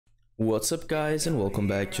What's up guys, and welcome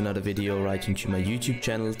back to another video right into my YouTube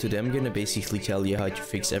channel. Today I'm gonna basically tell you how to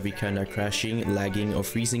fix every kind of crashing, lagging or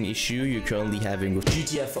freezing issue you're currently having with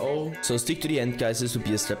GTFO. So stick to the end guys, this will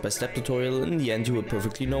be a step-by-step tutorial. In the end you will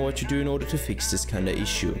perfectly know what to do in order to fix this kind of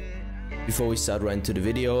issue. Before we start right into the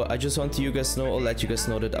video, I just want to let you guys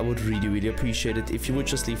know that I would really appreciate it if you would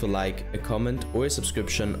just leave a like, a comment or a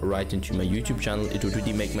subscription right into my YouTube channel. It would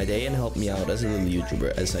really make my day and help me out as a little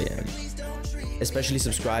YouTuber as I am. Especially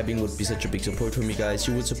subscribing would be such a big support for me guys.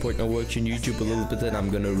 You would support my work on YouTube a little bit and I'm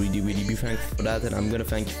gonna really be thankful for that, and I'm gonna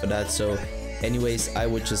thank you for that. So anyways, I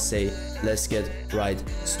would just say let's get right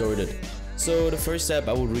started. So the first step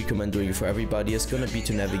I would recommend doing for everybody is gonna be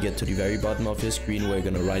to navigate to the very bottom of your screen, where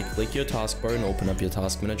you're gonna right click your taskbar and open up your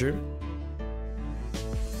task manager.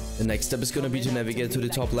 The next step is going to be to navigate to the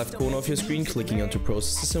top left corner of your screen, clicking onto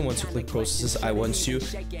processes, and once you click processes, I want you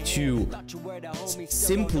to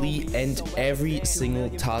simply end every single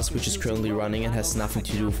task which is currently running and has nothing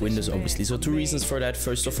to do with Windows obviously. So two reasons for that.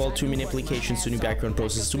 First of all, too many applications, too many background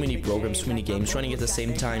processes, too many programs, too many games running at the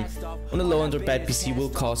same time on a low end or bad PC will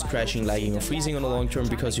cause crashing, lagging or freezing on the long term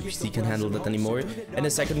because your PC can't handle that anymore. And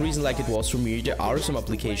the second reason, like it was for me, there are some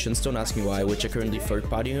applications, don't ask me why, which are currently third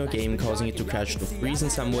party in your game, causing it to crash or freeze in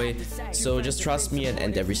some way. So just trust me and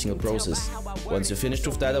end every single process. Once you're finished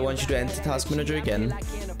with that, I want you to enter Task Manager again.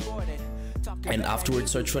 And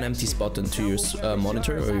afterwards search for an empty spot onto your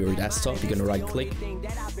monitor or your desktop. You're gonna right click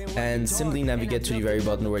and simply navigate to the very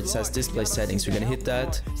bottom where it says display settings. We're gonna hit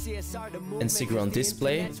that and stick around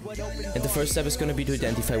display. And the first step is gonna be to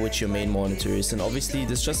identify which your main monitor is, and obviously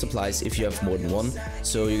this just applies if you have more than one.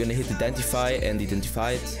 So you're gonna hit identify and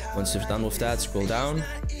identify it. Once you're done with that, scroll down,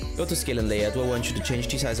 go to scale and layout, where I want you to change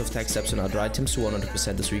the size of text tabs and other items to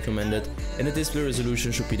 100% as recommended, and the display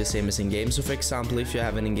resolution should be the same as in game. So for example, if you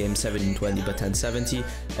have an in-game 1720 by 1070,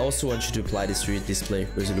 I also want you to apply this to your display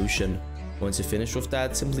resolution. Once you're finished with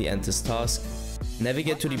that, simply end this task.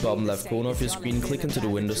 Navigate to the bottom left corner of your screen, click into the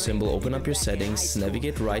Windows symbol, open up your settings,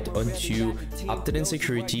 navigate right onto Update and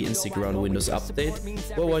Security and stick around Windows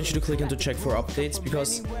Update. Well, I want you to click into check for updates,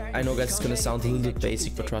 because I know guys it's gonna sound a little bit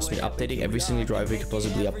basic, but trust me, updating every single driver you could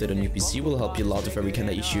possibly update on your PC will help you a lot with every kind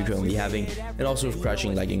of issue you're currently having, and also with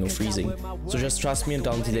crashing, lagging or freezing. So just trust me and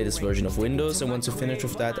download the latest version of Windows, and once you're finished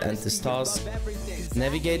with that, end this task.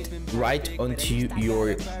 Navigate right onto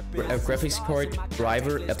your graphics card,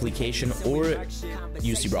 driver, application, or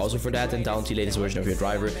use the browser for that, and download the latest version of your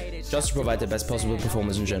driver, just to provide the best possible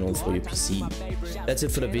performance in general for your PC. That's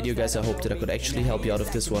it for the video guys. I hope that I could actually help you out of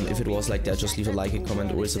this one. If it was like that, just leave a like, a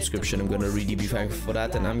comment or a subscription. I'm gonna really be thankful for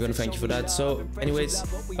that, and I'm gonna thank you for that. So anyways,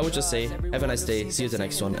 I would just say have a nice day, see you at the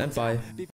next one, and bye.